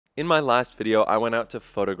In my last video, I went out to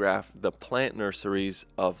photograph the plant nurseries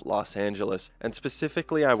of Los Angeles, and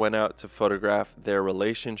specifically I went out to photograph their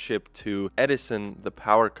relationship to Edison, the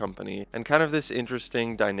power company, and kind of this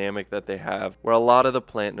interesting dynamic that they have where a lot of the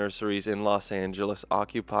plant nurseries in Los Angeles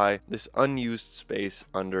occupy this unused space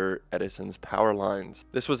under Edison's power lines.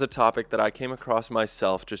 This was a topic that I came across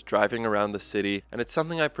myself just driving around the city, and it's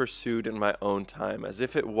something I pursued in my own time as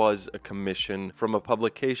if it was a commission from a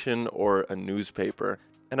publication or a newspaper.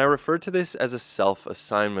 And I referred to this as a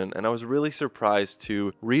self-assignment, and I was really surprised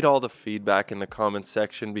to read all the feedback in the comments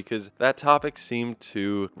section because that topic seemed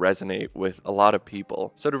to resonate with a lot of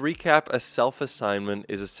people. So to recap, a self-assignment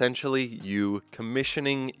is essentially you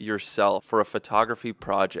commissioning yourself for a photography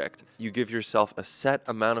project. You give yourself a set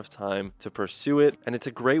amount of time to pursue it, and it's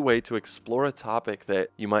a great way to explore a topic that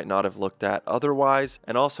you might not have looked at otherwise,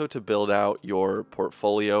 and also to build out your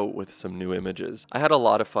portfolio with some new images. I had a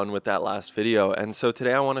lot of fun with that last video, and so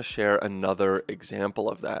today I want to share another example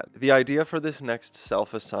of that. The idea for this next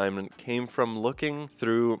self-assignment came from looking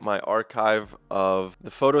through my archive of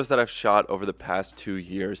the photos that I've shot over the past 2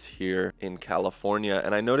 years here in California,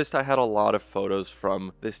 and I noticed I had a lot of photos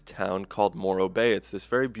from this town called Morro Bay. It's this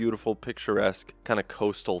very beautiful, picturesque, kind of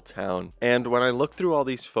coastal town. And when I looked through all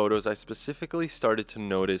these photos, I specifically started to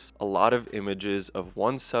notice a lot of images of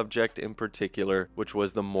one subject in particular, which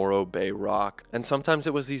was the Morro Bay Rock. And sometimes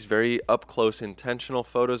it was these very up-close, intentional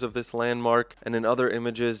photos of this landmark, and in other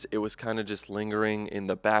images it was kind of just lingering in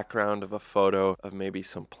the background of a photo of maybe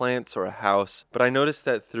some plants or a house. But I noticed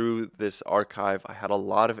that through this archive I had a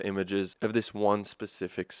lot of images of this one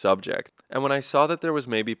specific subject. And when I saw that there was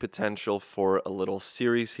maybe potential for a little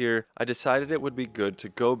series here, I decided it would be good to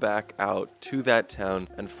go back out to that town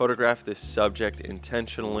and photograph this subject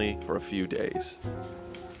intentionally for a few days.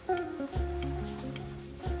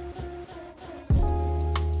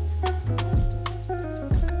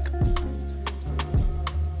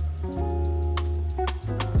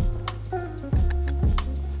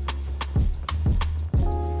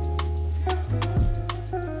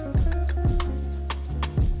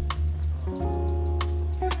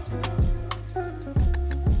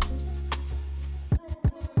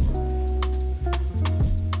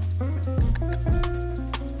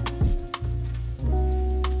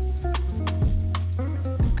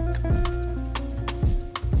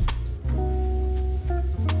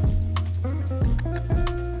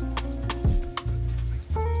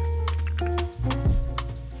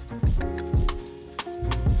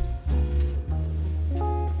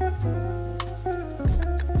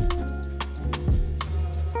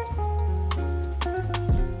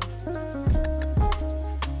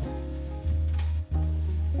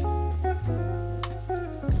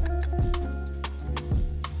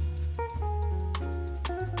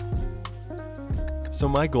 So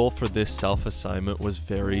my goal for this self-assignment was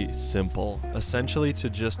very simple, essentially to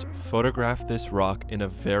just photograph this rock in a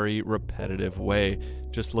very repetitive way,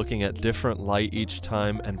 just looking at different light each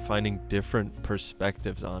time and finding different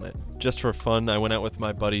perspectives on it. Just for fun, I went out with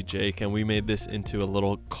my buddy Jake and we made this into a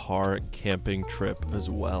little car camping trip as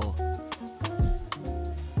well.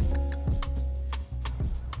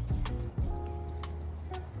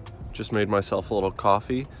 Just made myself a little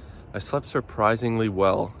coffee. I slept surprisingly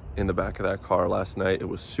well in the back of that car last night. It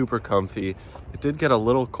was super comfy. It did get a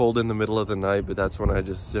little cold in the middle of the night, but that's when I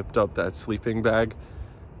just zipped up that sleeping bag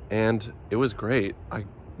and it was great. I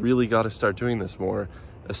really got to start doing this more,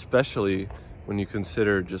 especially when you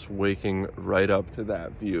consider just waking right up to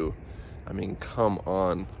that view. I mean, come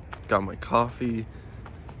on. Got my coffee.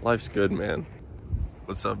 Life's good, man.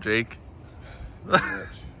 What's up, Jake?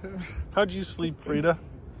 How'd you sleep, Frida?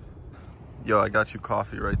 Yo, I got you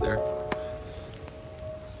coffee right there.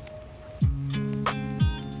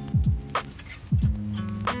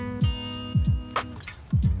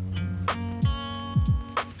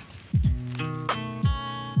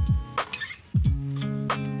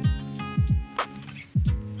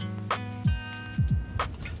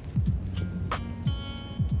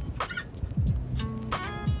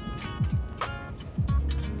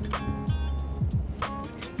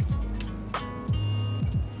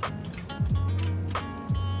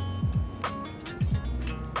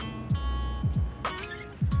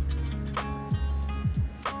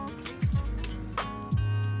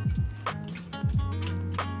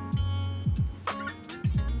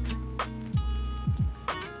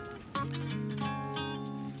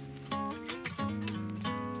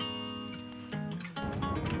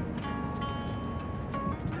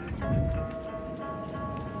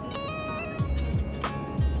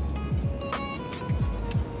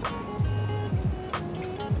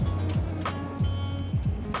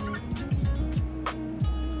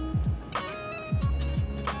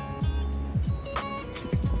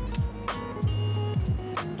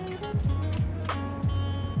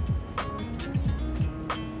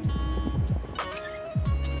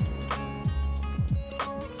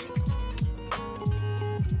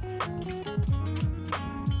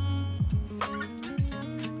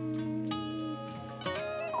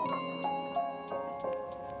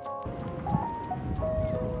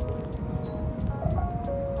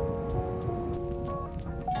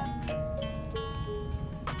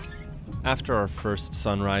 After our first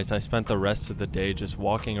sunrise, I spent the rest of the day just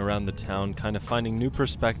walking around the town, kind of finding new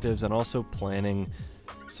perspectives and also planning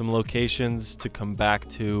some locations to come back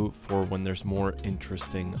to for when there's more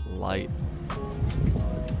interesting light.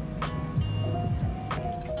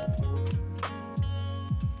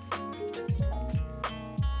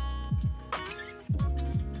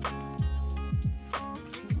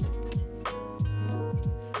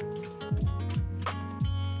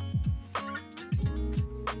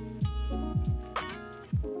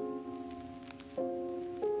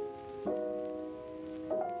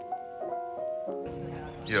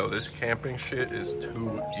 Yo, this camping shit is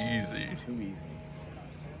too easy. Too easy.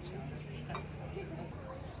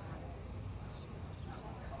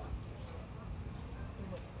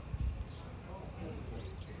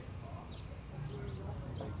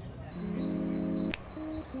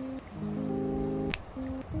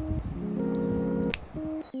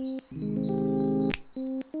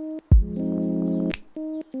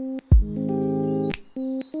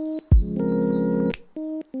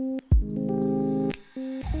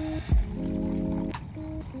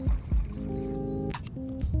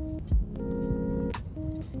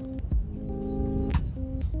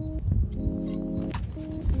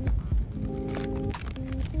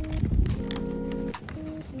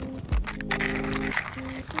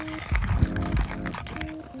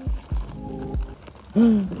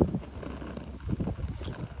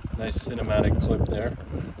 Nice cinematic clip there.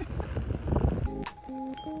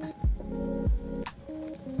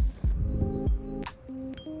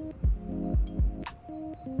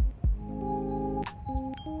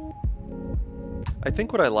 I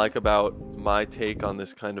think what I like about my take on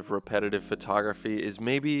this kind of repetitive photography is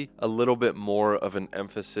maybe a little bit more of an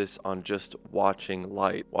emphasis on just watching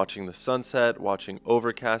light, watching the sunset, watching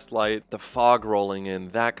overcast light, the fog rolling in,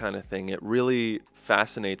 that kind of thing. It really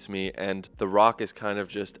fascinates me, and the rock is kind of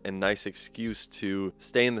just a nice excuse to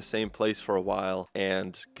stay in the same place for a while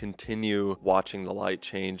and continue watching the light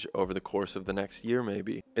change over the course of the next year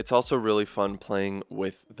maybe. It's also really fun playing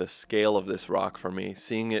with the scale of this rock for me,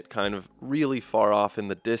 seeing it kind of really far off in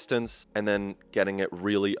the distance and then getting it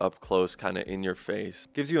really up close, kind of in your face.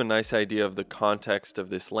 Gives you a nice idea of the context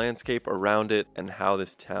of this landscape around it and how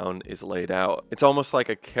this town is laid out. It's almost like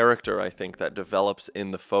a character, I think, that develops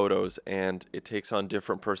in the photos, and it takes on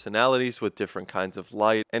different personalities with different kinds of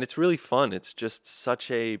light, and it's really fun. It's just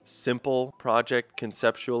such a simple project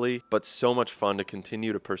conceptually, but so much fun to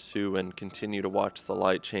continue to pursue and continue to watch the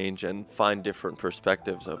light change and find different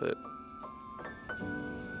perspectives of it.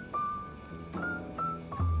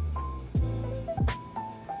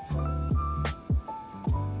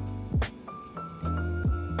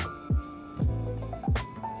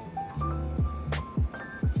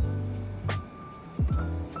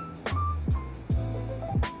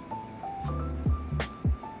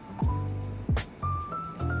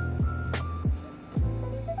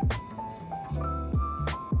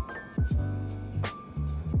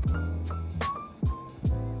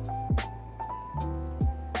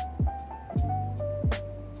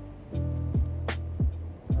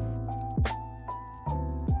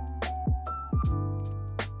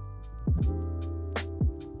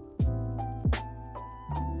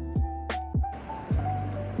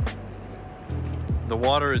 The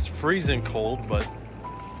water is freezing cold, but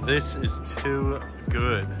this is too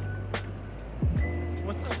good.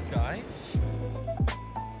 What's up, guy?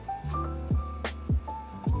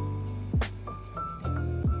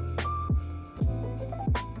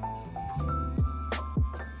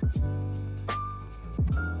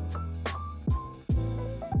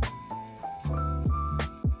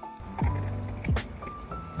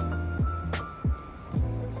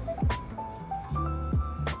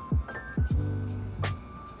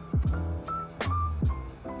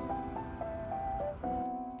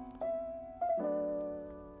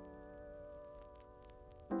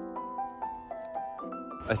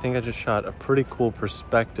 I think I just shot a pretty cool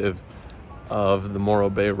perspective of the Morro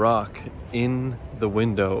Bay rock in the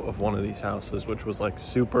window of one of these houses, which was like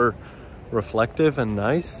super reflective and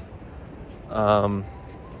nice. We'll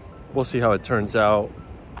see how it turns out.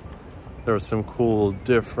 There was some cool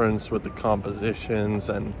difference with the compositions,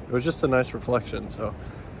 and it was just a nice reflection, so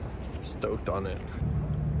stoked on it.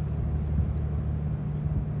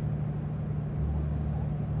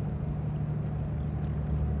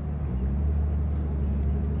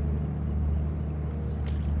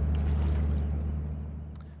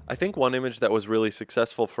 I think one image that was really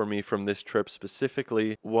successful for me from this trip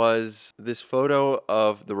specifically was this photo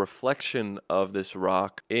of the reflection of this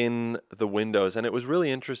rock in the windows. And it was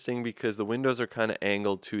really interesting because the windows are kind of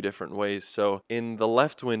angled two different ways. So in the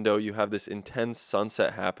left window, you have this intense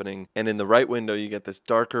sunset happening, and in the right window, you get this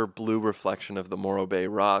darker blue reflection of the Morro Bay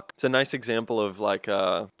rock. It's a nice example of like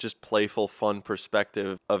a just playful, fun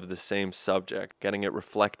perspective of the same subject, getting it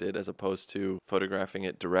reflected as opposed to photographing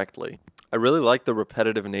it directly. I really like the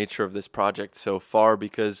repetitive nature of this project so far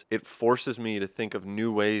because it forces me to think of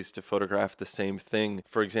new ways to photograph the same thing.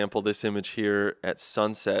 For example, this image here at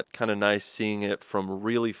sunset, kind of nice seeing it from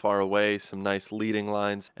really far away, some nice leading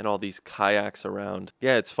lines and all these kayaks around.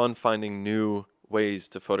 Yeah, it's fun finding new ways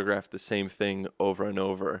to photograph the same thing over and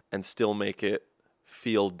over and still make it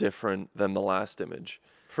feel different than the last image.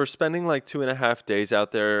 For spending like 2.5 days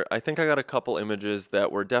out there, I think I got a couple images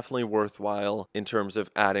that were definitely worthwhile in terms of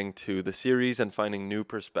adding to the series and finding new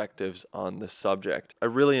perspectives on the subject. I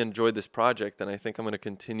really enjoyed this project, and I think I'm going to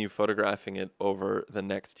continue photographing it over the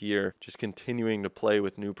next year, just continuing to play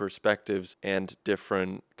with new perspectives and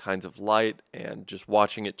different kinds of light and just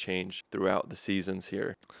watching it change throughout the seasons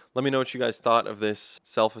here. Let me know what you guys thought of this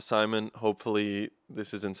self-assignment. Hopefully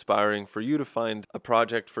this is inspiring for you to find a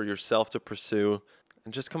project for yourself to pursue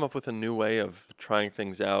and just come up with a new way of trying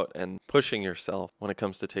things out and pushing yourself when it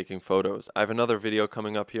comes to taking photos. I have another video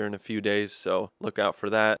coming up here in a few days, so look out for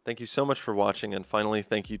that. Thank you so much for watching, and finally,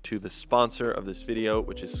 thank you to the sponsor of this video,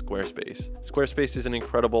 which is Squarespace. Squarespace is an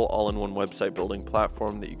incredible all-in-one website building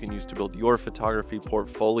platform that you can use to build your photography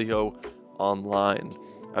portfolio online.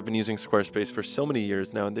 I've been using Squarespace for so many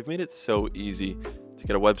years now, and they've made it so easy to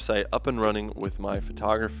get a website up and running with my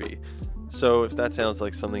photography. So if that sounds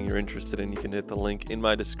like something you're interested in, you can hit the link in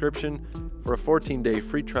my description for a 14-day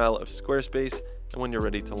free trial of Squarespace. And when you're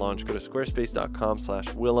ready to launch, go to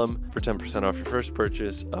squarespace.com/Willem for 10% off your first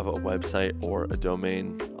purchase of a website or a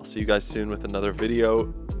domain. I'll see you guys soon with another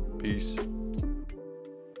video. Peace.